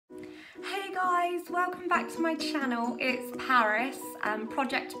Hi guys, welcome back to my channel. It's Paris,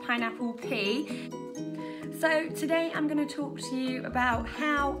 Project Pineapple Pea. So today I'm going to talk to you about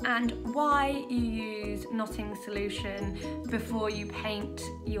how and why you use knotting solution before you paint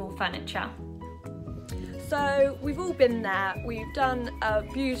your furniture. So we've all been there, we've done a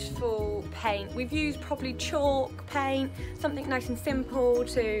beautiful paint, we've used probably chalk paint, something nice and simple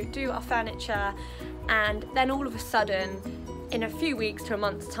to do our furniture, and then all of a sudden, in a few weeks to a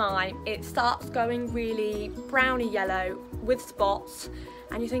month's time, it starts going really browny yellow with spots,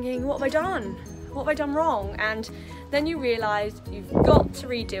 and you're thinking, what have I done? What have I done wrong? And then you realise you've got to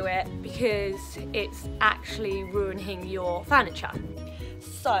redo it because it's actually ruining your furniture.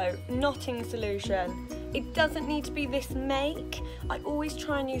 So, knotting solution. It doesn't need to be this make. I always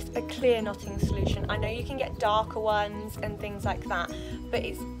try and use a clear knotting solution. I know you can get darker ones and things like that, but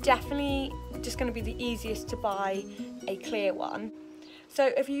it's definitely just going to be the easiest to buy a clear one. So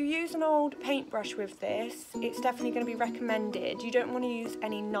if you use an old paintbrush with this, it's definitely going to be recommended. You don't want to use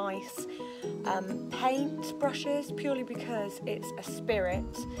any nice paint brushes purely because it's a spirit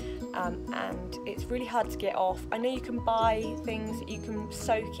and it's really hard to get off. I know you can buy things that you can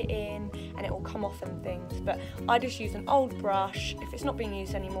soak it in and it will come off and things, but I just use an old brush. If it's not being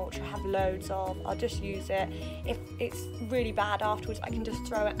used anymore, which I have loads of, I'll just use it. If it's really bad afterwards, I can just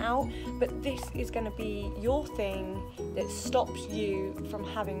throw it out. But this is going to be your thing that stops you from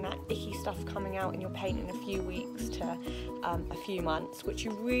having that icky stuff coming out in your paint in a few weeks to a few months, which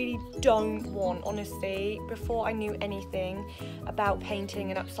you really don't want. Honestly, before I knew anything about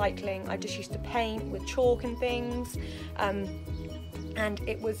painting and upcycling, I just used to paint with chalk and things, and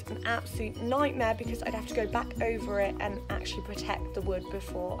it was an absolute nightmare because I'd have to go back over it and actually protect the wood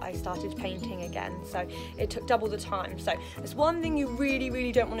before I started painting again, so it took double the time. So there's one thing you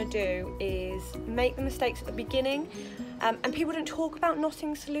really don't want to do is make the mistakes at the beginning, and people don't talk about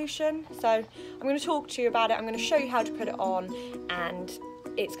knotting solution, so I'm going to talk to you about it. I'm going to show you how to put it on, and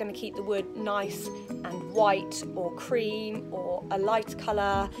it's going to keep the wood nice and white or cream or a light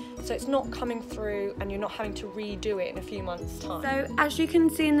colour, so it's not coming through and you're not having to redo it in a few months' time. So as you can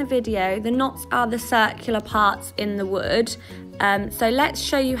see in the video, the knots are the circular parts in the wood, so let's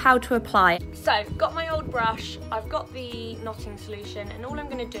show you how to apply it. So I've got my old brush, I've got the knotting solution, and all I'm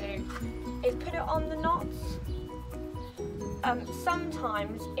going to do is put it on the knots.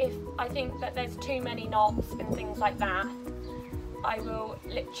 Sometimes if I think that there's too many knots and things like that, I will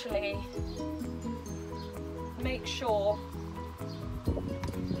literally make sure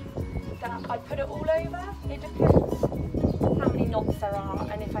that I put it all over. It depends how many knots there are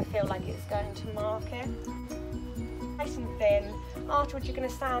and if I feel like it's going to mark it. Nice and thin. Afterwards you're going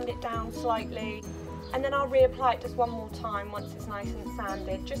to sand it down slightly, and then I'll reapply it just one more time once it's nice and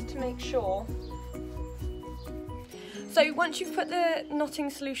sanded, just to make sure. So once you've put the knotting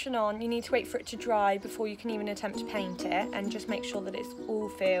solution on, you need to wait for it to dry before you can even attempt to paint it, and just make sure that it's all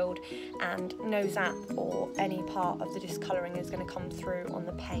filled and no zap or any part of the discolouring is going to come through on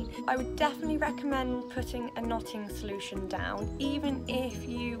the paint. I would definitely recommend putting a knotting solution down, even if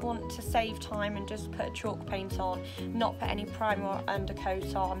you want to save time and just put a chalk paint on, not put any primer or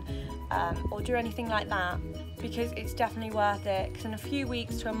undercoat on, or do anything like that, because it's definitely worth it, because in a few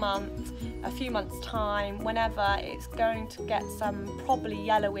weeks to a month, a few months time, whenever, it's going to get some probably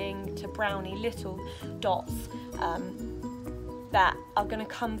yellowing to browny little dots that are going to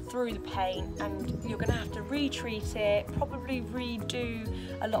come through the paint, and you're going to have to retreat it, probably redo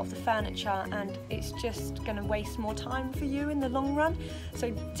a lot of the furniture, and it's just going to waste more time for you in the long run.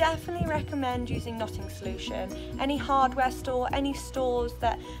 So definitely recommend using knotting solution. Any hardware store, any stores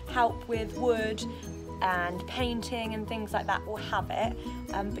that help with wood and painting and things like that will have it,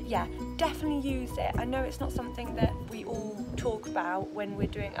 but yeah, definitely use it. I know it's not something that we all talk about when we're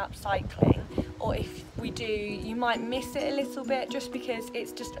doing upcycling, or if we do, you might miss it a little bit just because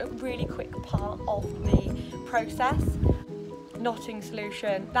it's just a really quick part of the process. Knotting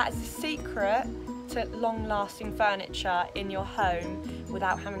solution, that is the secret to long-lasting furniture in your home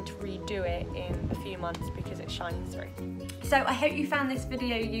without having to redo it in a few months because it shines through. So I hope you found this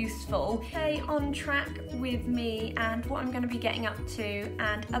video useful. Stay on track with me and what I'm going to be getting up to,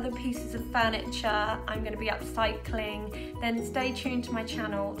 and other pieces of furniture I'm going to be upcycling. Then stay tuned to my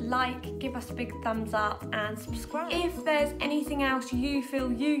channel, like, give us a big thumbs up and subscribe. If there's anything else you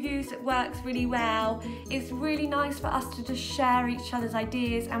feel you use that works really well, it's really nice for us to just share each other's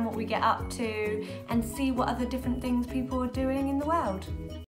ideas and what we get up to and see what other different things people are doing in the world.